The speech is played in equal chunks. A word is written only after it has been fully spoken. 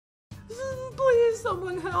Please,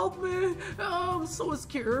 someone help me. I'm so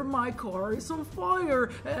scared. My car is on fire,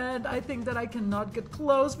 and I think that I cannot get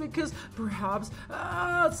close because perhaps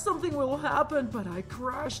something will happen, but I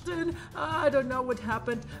crashed in. I don't know what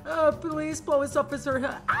happened. Please, police officer.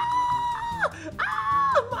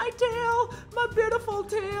 My tail! My beautiful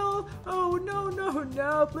tail! Oh, no, no,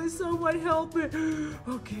 no. Please, someone help me.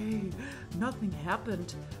 Okay, nothing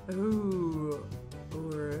happened. Oh,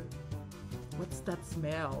 or what's that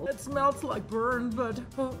smell? It smells like burn, but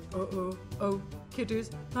oh,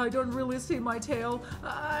 kitties, I don't really see my tail.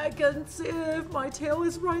 I can see if my tail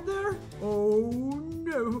is right there. Oh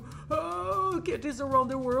no. Oh, kitties around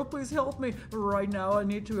the world, please help me. Right now I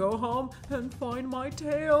need to go home and find my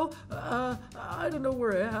tail. I don't know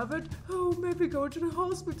where I have it. Oh, maybe go to the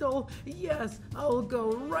hospital. Yes, I'll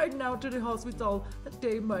go right now to the hospital.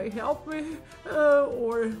 They may help me.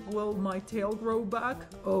 Or will my tail grow back?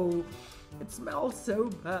 Oh, it smells so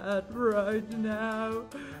bad right now.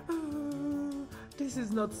 This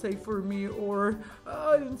is not safe for me, or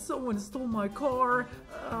someone stole my car.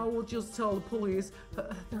 I will just tell the police.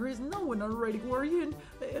 There is no one already worrying.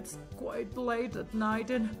 It's quite late at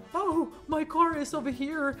night, and oh, my car is over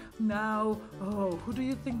here now. Oh, who do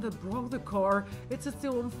you think that broke the car? It's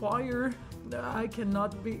still on fire. I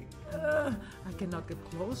cannot get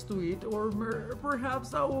close to it, or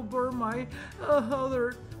perhaps I will burn my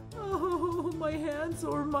my hands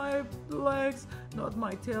or my legs. Not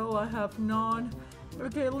my tail, I have none.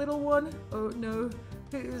 Okay, little one. Oh no,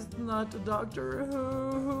 he is not a doctor.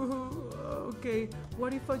 Okay,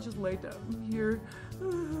 what if I just lay down here?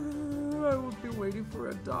 I would be waiting for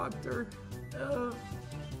a doctor.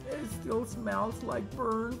 It still smells like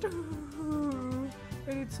burnt. And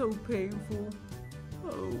it's so painful.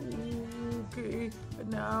 Okay,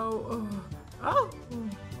 now,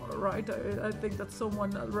 alright, I think that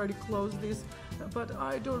someone already closed this, but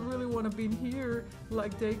I don't really want to be in here,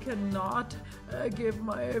 like they cannot give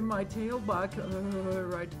my tail back.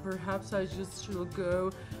 Right, perhaps I just should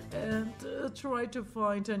go and try to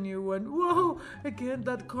find a new one. Whoa, again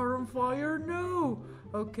that car on fire? No!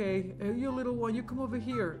 Okay, you little one, you come over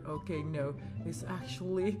here. Okay, no, it's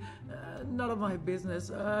actually none of my business.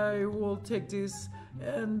 I will take this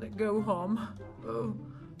and go home. Oh,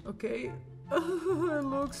 okay. I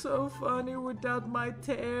look so funny without my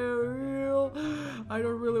tail. I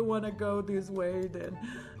don't really want to go this way then.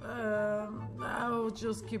 I'll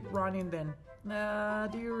just keep running then.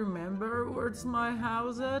 Do you remember where's my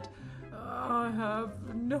house at? I have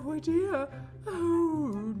no idea.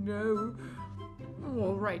 Oh no.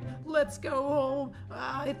 All right, let's go home.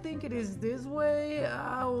 I think it is this way.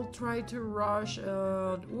 I'll try to rush.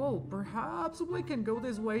 Whoa, perhaps we can go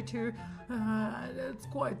this way too. It's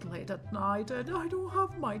quite late at night and I don't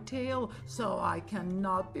have my tail, so I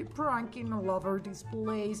cannot be pranking all over this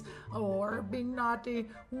place or being naughty.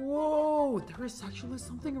 Whoa, there is actually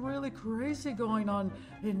something really crazy going on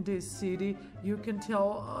in this city. You can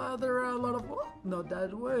tell there are a lot of, not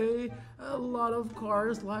that way, a lot of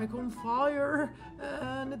cars like on fire.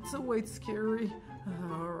 And it's a way scary.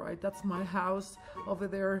 Alright, that's my house over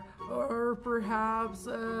there. Or perhaps,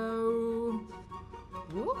 will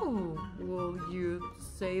you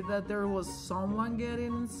say that there was someone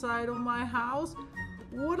getting inside of my house?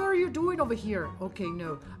 What are you doing over here? Okay,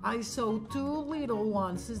 no, I saw two little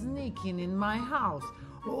ones sneaking in my house.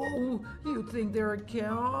 Oh, you think they're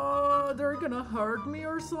gonna hurt me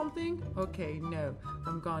or something? Okay, no,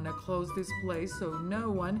 I'm gonna close this place so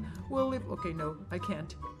no one will live. Okay, no, I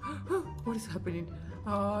can't. What is happening?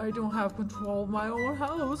 I don't have control of my own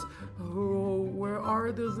house. Oh, where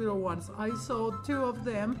are those little ones? I saw two of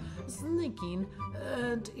them sneaking,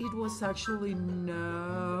 and it was actually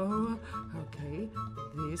no. Okay,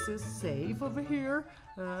 this is safe over here,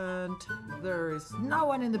 and there is no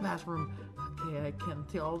one in the bathroom. Okay, I can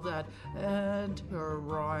tell that. And you're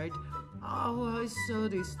right. Oh, I saw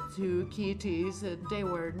these two kitties, and they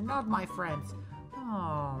were not my friends.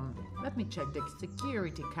 Let me check the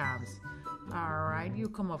security cams. Alright, you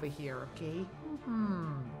come over here, okay?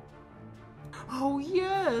 Oh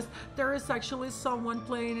yes, there is actually someone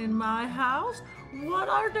playing in my house. What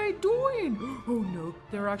are they doing? Oh no,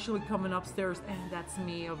 they're actually coming upstairs, and that's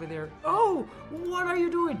me over there. Oh, what are you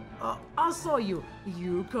doing? I saw you.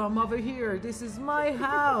 You come over here. This is my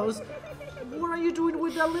house. What are you doing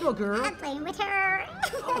with that little girl? I'm playing with her.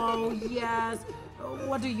 Oh yes.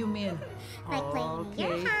 What do you mean? Like playing in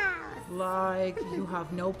your house. Like you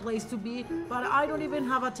have no place to be, but I don't even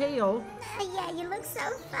have a tail. Yeah, you look so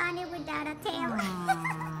funny without a tail.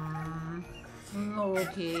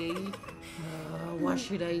 Okay. What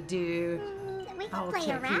should I do? We I'll play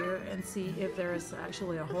check around. here and see if there is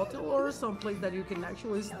actually a hotel or someplace that you can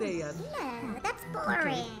actually stay at. No, that's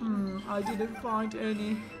boring. I didn't find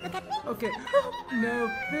any. Look at me. Okay.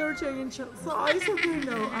 No, they're changing size. Okay,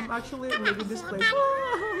 no, I'm actually leaving this place.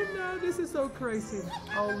 Oh, no, this is so crazy.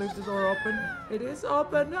 I'll leave the door open. It is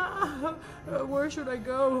open. Where should I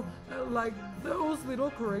go? Like those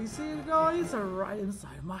little crazy guys are right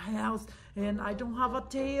inside my house, and I don't have a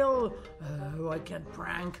tail. I can't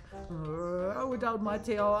prank. Without my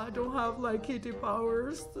tail, I don't have like kitty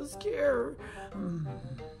powers to scare.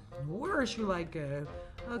 Where should I go?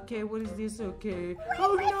 Okay, what is this? Okay.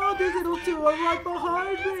 Oh no, these little two are right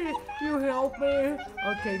behind me. You help me.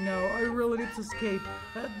 Okay, no, I really need to escape.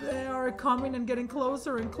 They are coming and getting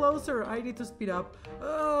closer and closer. I need to speed up.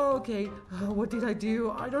 Okay, what did I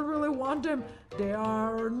do? I don't really want them. They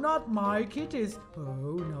are not my kitties.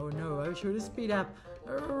 Oh no, I should speed up.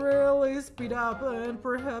 Really speed up and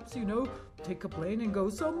perhaps, take a plane and go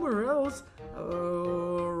somewhere else.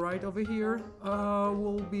 Right over here.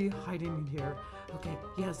 We'll be hiding in here. Okay,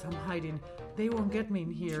 yes, I'm hiding. They won't get me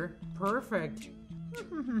in here. Perfect.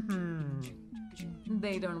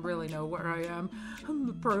 They don't really know where I am.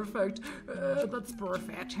 Perfect. That's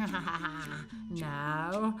perfect.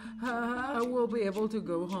 Now, I will be able to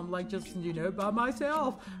go home like just, by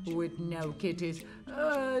myself with no kitties.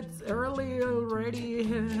 It's early already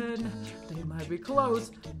and they might be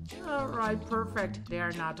closed. Alright, perfect. They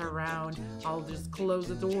are not around. I'll just close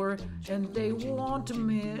the door and they won't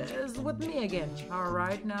mess with me again.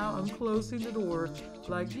 Alright, now I'm closing the door.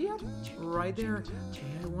 Like, yep, right there. Okay,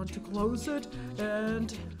 I want to close it.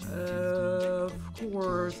 And, of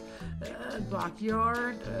course,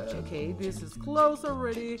 backyard. Okay, this is closed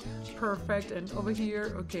already. Perfect. And over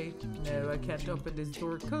here, okay, no, I can't open this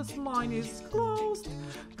door because mine is closed.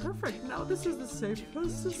 Perfect. Now this is the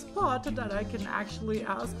safest spot that I can actually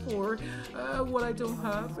ask for. What I don't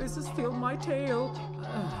have is still my tail.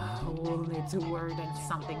 We'll need to worry then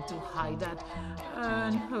something to hide that.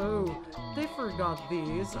 And they forgot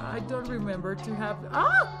this. I don't remember to have.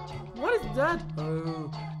 What is that?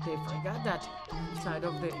 Oh, they forgot that inside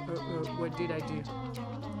of the. What did I do?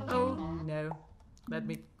 Oh no. Let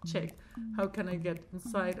me check. How can I get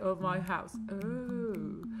inside of my house?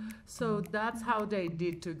 Oh, so that's how they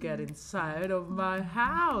did to get inside of my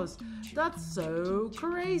house. That's so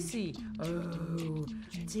crazy. Oh,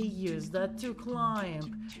 they used that to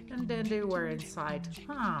climb. And then they were inside.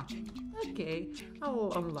 Okay, I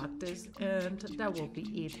will unlock this and that will be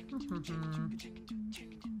it.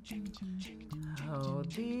 Oh,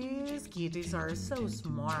 these kitties are so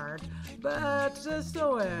smart, but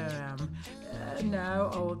so am. Now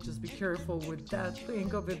I'll just be careful with that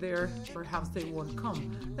thing over there. Perhaps they won't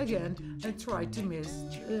come again and try to mess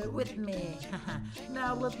with me.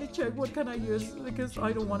 Now let me check what can I use because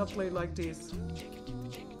I don't want to play like this.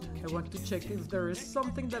 I want to check if there is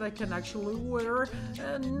something that I can actually wear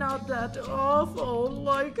and not that awful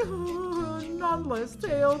like nonetheless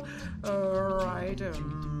tail. Alright,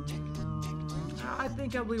 I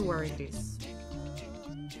think I'll be wearing this.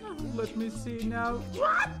 Let me see now.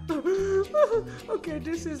 What? Okay,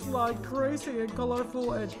 this is like crazy and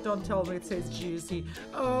colorful and don't tell me it says juicy.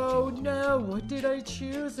 Oh no, what did I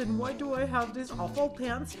choose and why do I have these awful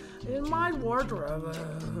pants in my wardrobe?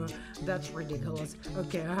 That's ridiculous.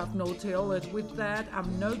 Okay, I have no tail and with that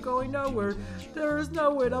I'm not going nowhere. There is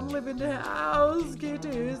no way I'm leaving the house.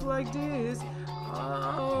 Kitties like this.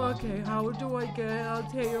 Oh, okay, how do I get a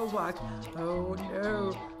tail back? Oh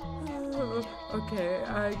no. Okay,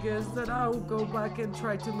 I guess that I'll go back and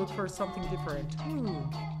try to look for something different.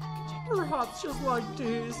 Perhaps just like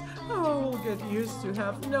this. I will get used to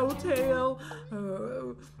have no tail.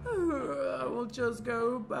 I will just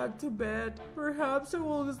go back to bed. Perhaps I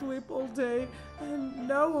will sleep all day and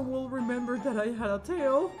no one will remember that I had a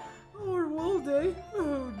tail. Or will they?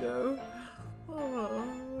 Oh no.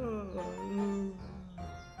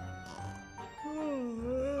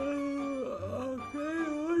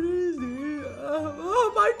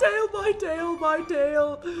 My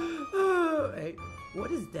tail. Hey,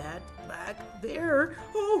 what is that back there?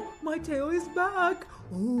 Oh, my tail is back.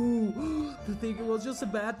 Oh, I think it was just a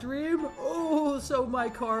bad dream. Oh, so my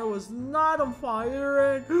car was not on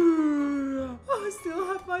fire and I still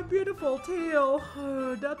have my beautiful tail.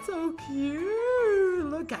 Oh, that's so cute.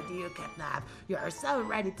 Look at you, Catnap. You're so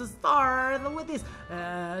ready to start with this.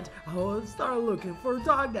 And I'll start looking for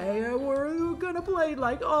Dog Day and we're gonna play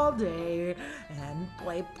like all day and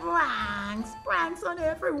play pranks on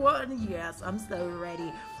everyone. Yes, I'm so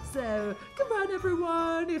ready. So, come on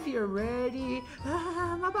everyone, if you're ready,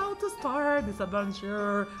 I'm about to start this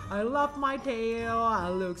adventure. I love my tail, I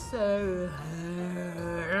look so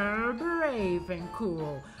you're brave and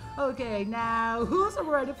cool. Okay, now who's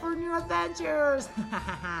ready for new adventures?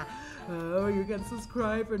 Oh, you can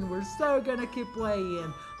subscribe and we're so gonna keep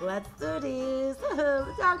playing. Let's do this.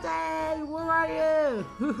 DOGDAY, where are you?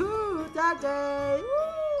 DOGDAY,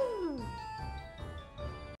 woo!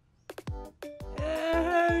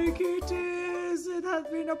 Hey, kitties, it has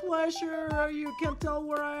been a pleasure. You can tell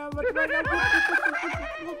where I am right now.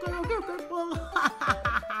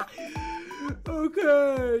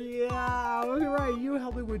 Okay, yeah, alright, you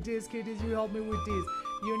help me with this, kitties, you help me with this.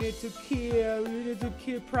 You need to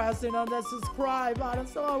keep pressing on that subscribe button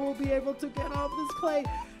so I will be able to get off this clay.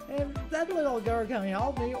 And that little girl can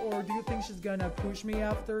help me, or do you think she's gonna push me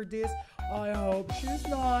after this? I hope she's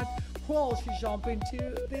not. Well, she jumped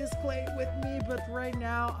into this clay with me, but right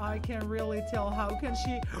now I can't really tell. How can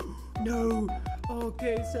she? No.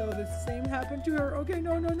 Okay, so the same happened to her. Okay,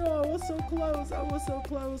 no, I was so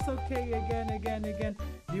close. Okay, again.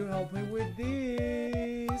 You help me with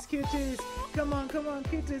these, kitties. Come on,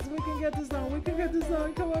 kitties. We can get this done.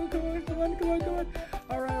 Come on.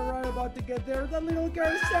 All right, about to get there. The little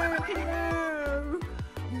girl sank. No.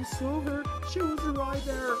 You saw her. She was right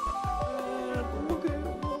there. Okay,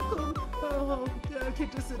 welcome.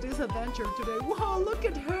 Kitties, to this adventure today. Wow, look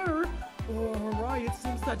at her. Alright, it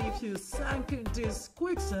seems that if you sank in this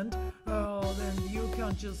quicksand, then you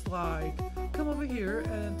can just like come over here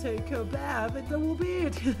and take a bath and that will be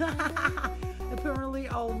it. Apparently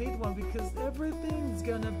I'll need one because everything's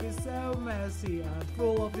gonna be so messy and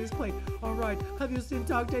full of this clay. Alright, have you seen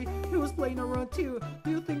DOGDAY? He was playing around too.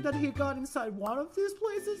 Do you think that he got inside one of these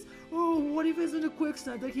places? Oh, what if he's in a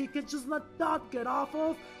quicksand that he can just not get off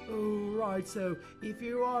of? Alright, so if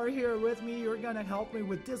you are here with me, you're gonna help me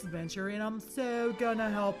with this adventure, and I'm so gonna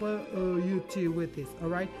help you too with this.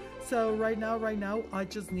 Alright, so right now I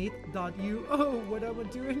just need that you what am I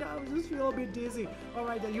doing now? I just feel a bit dizzy.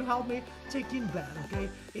 Alright, that you help me taking that. Okay,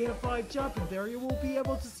 if I jump in there, you will be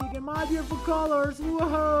able to see again my beautiful colors.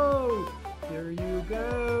 Whoa, there you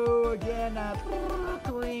go again.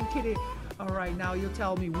 Clean kitty. Alright, now you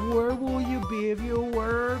tell me, where will you be if you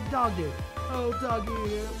were DOGDAY? Oh,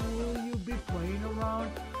 DOGDAY, will you be playing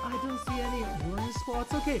around? I don't see any orange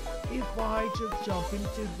spots. Okay, if I just jump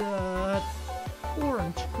into the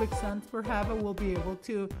orange quicksand, perhaps I will be able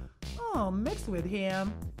to mix with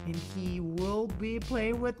him and he will be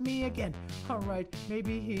playing with me again. Alright,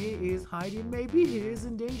 maybe he is hiding, maybe he is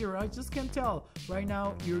in danger, I just can't tell. Right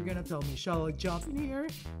now, you're gonna tell me, shall I jump in here?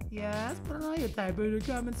 Yes, but I type in the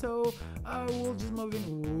comments, so I will just move in.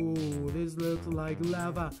 Ooh, this looks like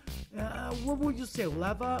lava. What would you say,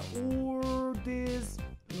 lava or this?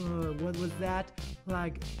 What was that?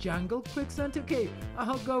 Like jungle quicksand? Okay,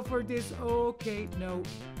 I'll go for this. Okay, no.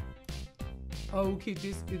 Okay,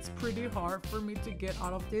 it's pretty hard for me to get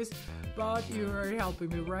out of this, but you're helping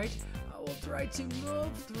me, right? I will try to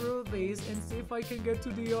move through this and see if I can get to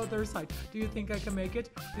the other side. Do you think I can make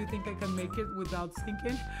it? Do you think I can make it without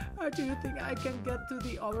sinking? Do you think I can get to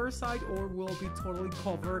the other side, or will be totally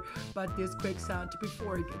covered by this quicksand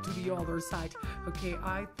before I get to the other side? Okay,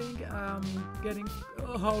 I think I'm getting...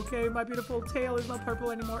 okay, my beautiful tail is not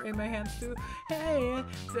purple anymore, and my hands too. Hey,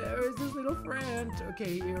 there's this little friend.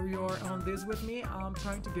 Okay, here you are on this with me. I'm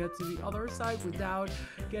trying to get to the other side without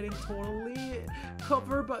getting totally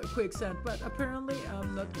covered by quicksand, but apparently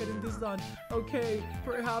I'm not getting this done. Okay,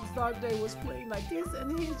 perhaps DOGDAY was playing like this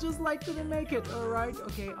and he just like didn't make it. Alright,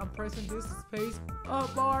 okay, I'm pressing this space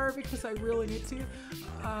bar because I really need to.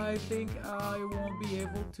 I think I won't be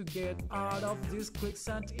able to get out of this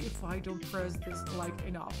quicksand if I don't press this like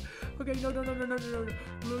enough. Okay, no.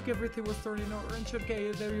 Look, everything was turning orange.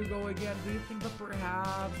 Okay, there you go again. Do you think that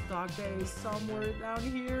perhaps DOGDAY is somewhere down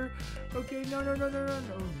here? Okay, no.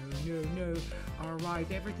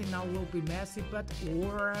 Alright, everything now will be messy but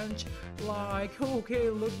orange. Like, okay,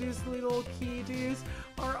 look, these little kitties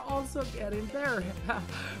are also getting there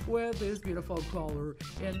with this beautiful color.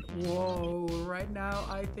 And whoa, right now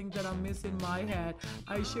I think that I'm missing my head.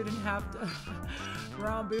 I shouldn't have to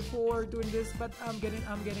run before doing this, but I'm getting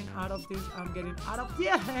out of this.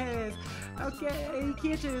 Yes. Okay,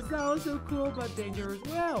 kitties, that was so cool but dangerous.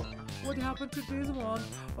 Well, what happened to this one?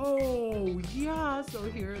 Oh yeah, so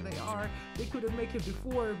here they are. They couldn't make it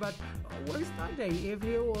before, but where's DOGDAY? If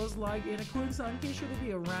he was like in a quicksand, he should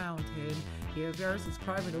be around him. if you're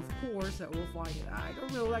subscribing, of course, we'll find it. I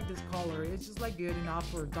don't really like this color. It's just like good enough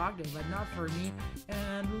for Dog Day, but not for me.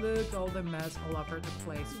 And look, all the mess all over the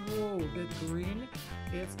place. Whoa, the green,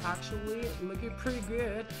 it's actually looking pretty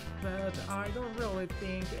good, but I don't really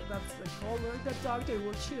think that's the color that Dog Day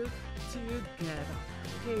will choose to get.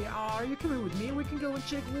 Okay, are you coming with me? We can go and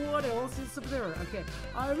check what else is up there. Okay,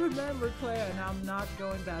 I remember Clay, and I'm not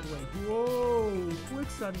going that way. Whoa,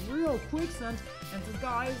 quicksand, real quicksand. And this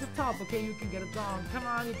guy is the top. Okay, you can get it down. Come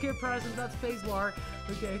on, you keep pressing that space bar.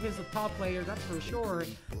 Okay, he's a top player, that's for sure.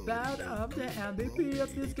 But I'm the MVP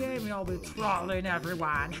of this game, and I'll be trolling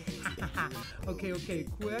everyone. Okay,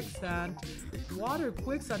 quicksand. Water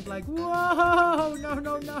quicksand, like, whoa,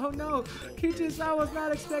 no. Kitties, I was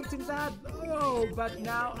not expecting that. Oh, but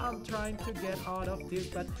now I'm trying to get out of this,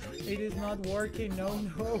 but it is not working. No.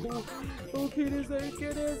 Oh, kitties,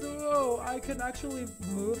 oh, I can actually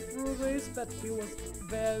move through this, but it was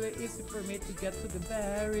very easy for me to get to the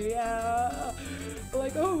barrier.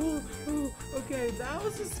 Like, oh, okay, that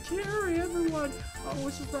was scary, everyone. I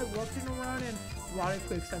was just like walking around and water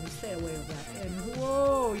quicksand, stay away from that. And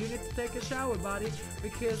whoa, you need to take a shower, buddy,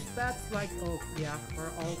 because that's like, oh yeah,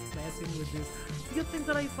 we're all messing with this. Do you think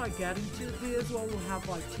that if I get into this, well, we'll have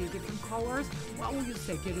like 2 different colors? What will you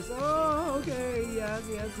say, kiddies? Oh, okay, yes,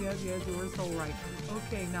 you were so right.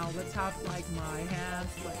 Okay, now let's have like my hands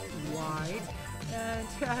like white. And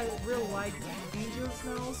I really like angels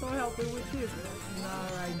now, so help me with this.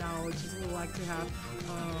 Not right now, I just would like to have,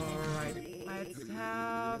 alright, let's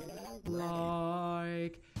have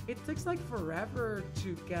like, it takes like forever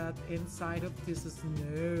to get inside of this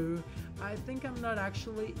snow. I think I'm not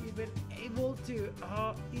actually even able to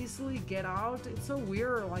easily get out. It's so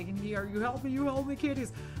weird, like in here. You help me,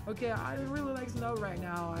 kiddies. Okay, I don't really like snow right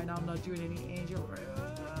now, and I'm not doing any angel. Okay.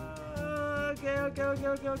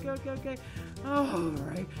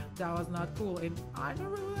 Alright, that was not cool, and I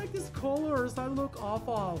don't really like these colors. I look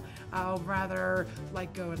awful. I'll rather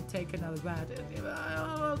like go and take another bath.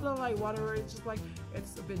 I don't like water. It's just like,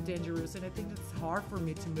 it's a bit dangerous, and I think it's hard for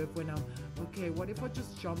me to move when I'm, okay, what if I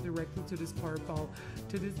just jump directly to this purple,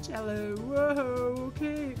 to this jello? Whoa,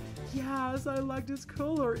 okay, yes, I like this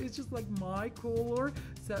color. It's just like my color,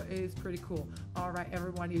 so it's pretty cool. Alright,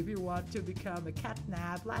 everyone, if you want to become a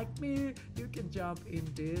catnap like me, you can jump in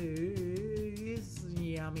this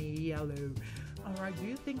yummy yellow. Alright, do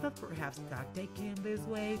you think that perhaps Dogday came this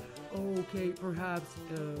way? Okay, perhaps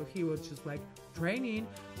he was just like training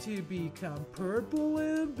to become purple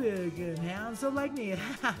and big and handsome like me.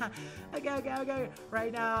 Okay.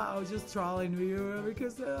 Right now, I was just trolling you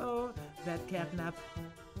because that catnap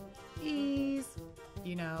is,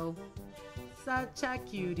 you know, such a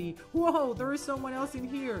cutie. Whoa, there is someone else in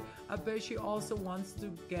here. I bet she also wants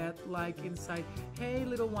to get like inside. Hey,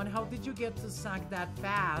 little one, how did you get to suck that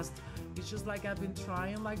fast? It's just like I've been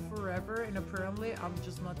trying like forever, and apparently I'm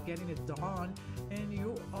just not getting it done. And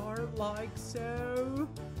you are like so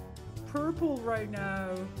purple right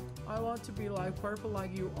now. I want to be like purple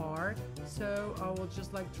like you are, so I will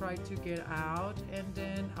just like try to get out, and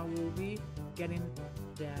then I will be getting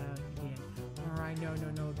down again. Alright, no,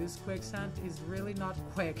 this quicksand is really not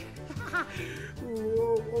quick.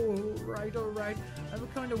 Alright. I'm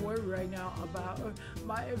kind of worried right now about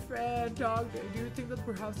my friend Dogday. Do you think that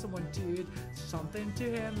perhaps someone did something to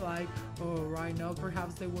him? Like, right now,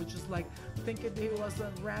 perhaps they were just like thinking he was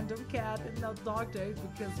a random cat and not Dogday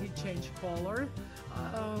because he changed color.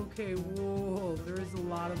 Okay, whoa, there is a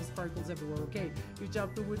lot of sparkles everywhere. Okay, you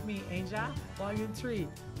jumped in with me, Angel. 1 in 3,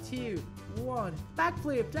 2, 1,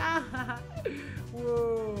 backflip.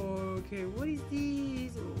 Whoa, okay, what is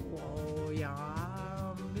this? Whoa,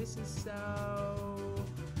 yeah, this is so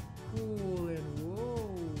cool. And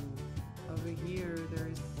whoa, over here there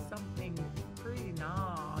is something pretty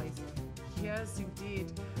nice. Yes,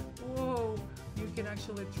 indeed. Whoa, you can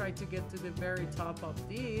actually try to get to the very top of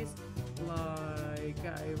this. Like,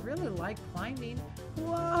 I really like climbing.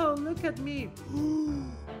 Whoa, look at me.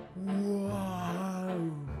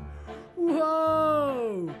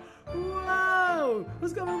 Whoa!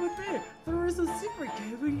 Who's coming with me? There is a secret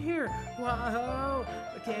cave in here. Wow!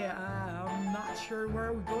 Okay, I'm not sure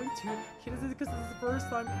where we're going to. Because this is the first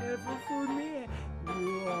time ever for me.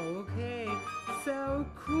 Whoa, okay. So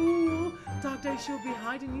cool. Dogday should be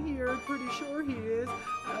hiding here. I'm pretty sure he is.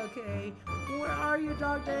 Okay. Where are you,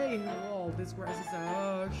 Dogday? Whoa, this grass is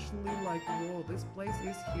actually like, whoa, this place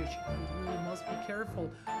is huge. You really must be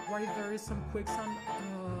careful. What if there is some quicksand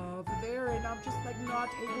over there and I'm just like not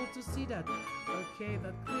able to see that? Okay,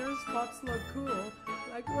 that clear spots look cool.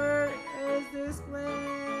 Like, where is this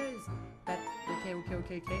place? Okay.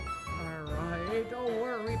 Alright, don't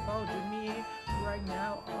worry about me. right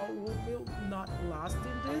now I will not last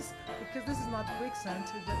in this because this is not quicksand,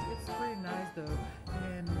 but it's pretty nice though.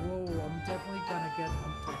 And whoa, I'm definitely gonna get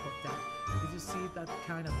on top of that. Did you see that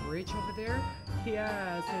kind of bridge over there?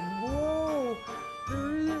 Yes, and whoa,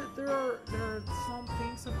 there are some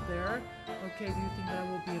things up there. Okay, do you think that I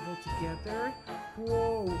will be able to get there?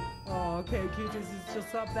 Whoa, oh, okay, cuties, it's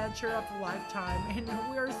just an adventure of a lifetime, and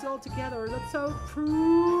we are still together. That's so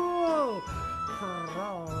cool.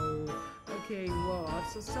 Okay, well, I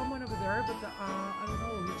saw someone over there, but I don't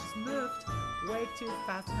know, he just moved way too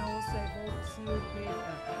fast, and I was able to be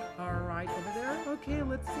right over there. Okay,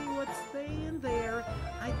 let's see what's staying there.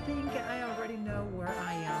 I think I already know where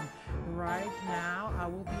I am. Right now, I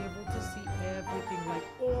will be able to see everything, like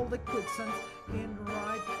all the quicksands in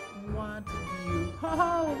right one view.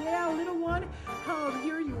 Oh, yeah, little one. Oh,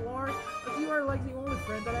 here you are. You are like the only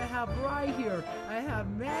friend that I have right here. I have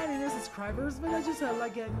many subscribers, but I just have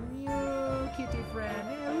like a new kitty friend.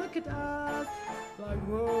 Yeah, look at us. Like,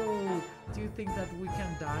 whoa. Do you think that we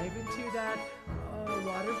can dive into that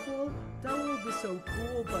waterfall? That would be so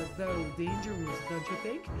cool, but though dangerous, don't you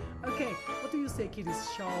think? Okay, what do you say, kitties?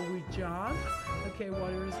 Shall we jump? Okay,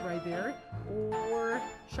 water is right there. Or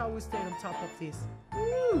shall we stay on top of this?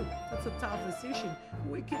 Ooh, that's a tough decision.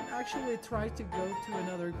 We can actually try to go to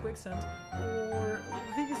another quicksand. Or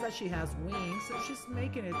the thing is that she has wings, so she's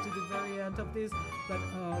making it to the very end of this. But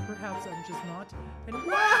perhaps I'm just not. And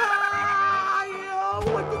wow!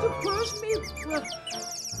 What did you push me?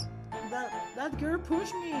 That girl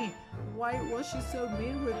pushed me. Why was she so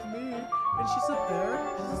mean with me? And she's up there.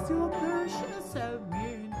 She's still up there. She's so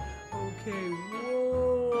mean. Okay,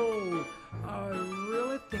 whoa. I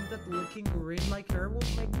really think that looking green like her will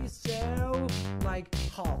make me so like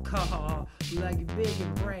Hulk, like big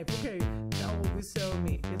and brave. Okay, that will be so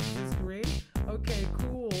me. Is this green? Okay,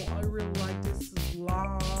 cool. I really like this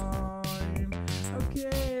slime.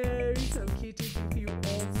 Okay, so kitties, if you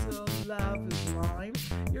also love slime,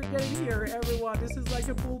 you're getting here, everyone. This is like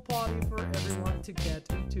a pool party for everyone to get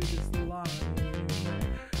into the slime.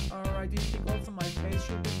 Alright, do you think also my face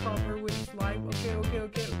should be covered with slime? Okay,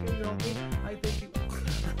 you help me? I think it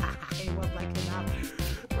was like enough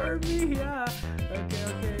for me, yeah.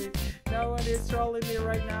 Okay. No one is trolling me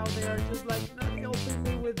right now. They are just like not helping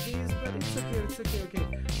me with these, but it's okay.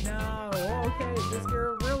 No, okay, this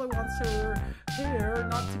girl really wants her hair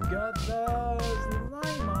not to get the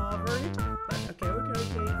slime over it. But okay,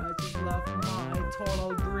 I just love my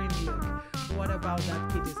total green look. What about that,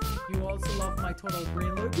 kitties? You also love my total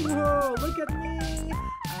green look? Whoa, look at me!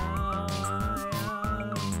 I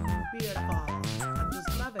am beautiful. I just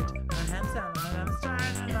love it. I'm handsome, and I'm strong,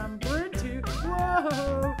 and I'm green too.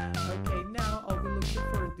 Whoa! Okay, now I'll be looking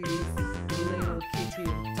for this little kitty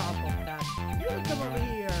on top of that. You come over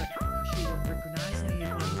here. She won't recognize me if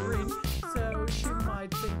I'm green, so she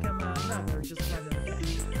might think I'm another just random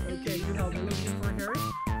thing. Okay, you help me looking for her.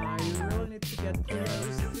 I really need to get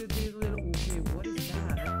close to the little... Okay, what is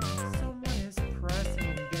that? Someone is pressing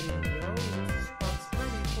and getting those spots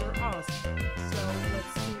ready for us. So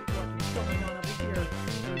let's see what is going on over here.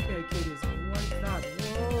 Okay, kitties, what is that?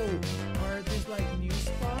 Whoa, are these like new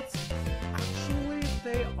spots? Actually,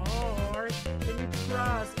 they are. And it's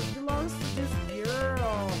grass. It belongs to this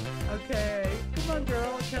girl. Okay, come on,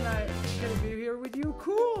 girl. Can I be here with you?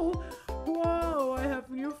 Cool. Whoa, I have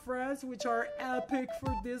new friends which are epic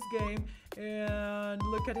for this game. And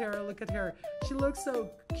look at her. She looks so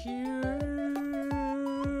cute,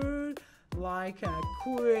 like a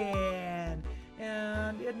queen.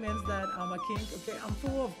 And it means that I'm a king. Okay, I'm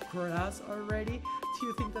full of grass already. Do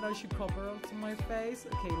you think that I should cover up to my face?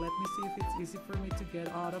 Okay, let me see if it's easy for me to get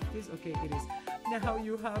out of this. Okay, it is. Now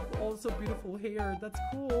you have also beautiful hair. That's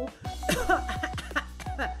cool.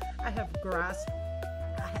 I have grass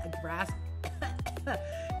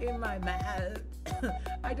in my mouth.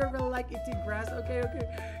 I don't really like eating grass. Okay.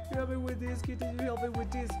 You help me with this, kitty. You help me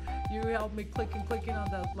with this. You help me clicking on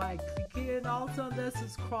that like, clicking also on the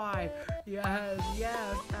subscribe. Yes,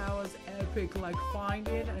 that was epic. Like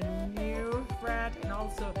finding a new friend and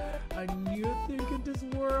also a new thing in this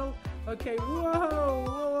world. Okay,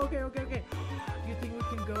 whoa, okay. You think we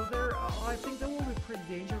can go there? Oh, I think that will be pretty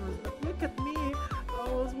dangerous. But look at me. I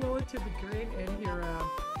was willing to be green and here I am.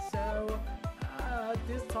 So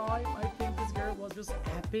this time I think this girl was just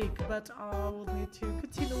epic, but I will need to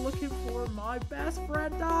continue looking for my best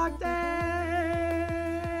friend DOGDAY,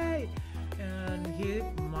 and he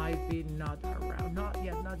might be not around. Not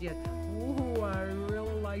yet. Ooh, I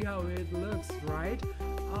really like how it looks, right?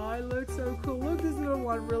 I look so cool. Look, this little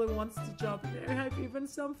one really wants to jump. They have even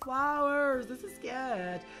some flowers. This is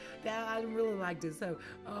good. Yeah, I really like this. So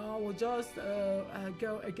we'll just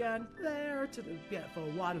go again there to the beautiful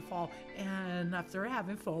waterfall. And after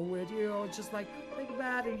having fun with you, I'll just like think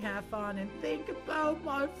about it and have fun and think about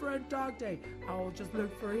my friend Dogday. I'll just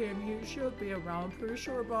look for him. He should be around. Pretty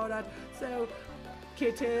sure about that. So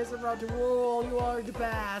kitties around the world, you are the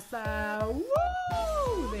best. Woo!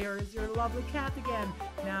 There is your lovely cat again.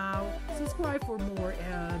 Now, subscribe for more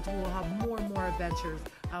and we'll have more and more adventures.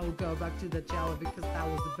 I will go back to the jelly because that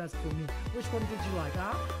was the best for me. Which one did you like,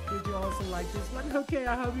 huh? Did you also like this one? Okay,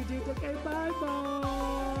 I hope you did. Okay,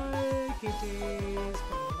 bye-bye, kitties.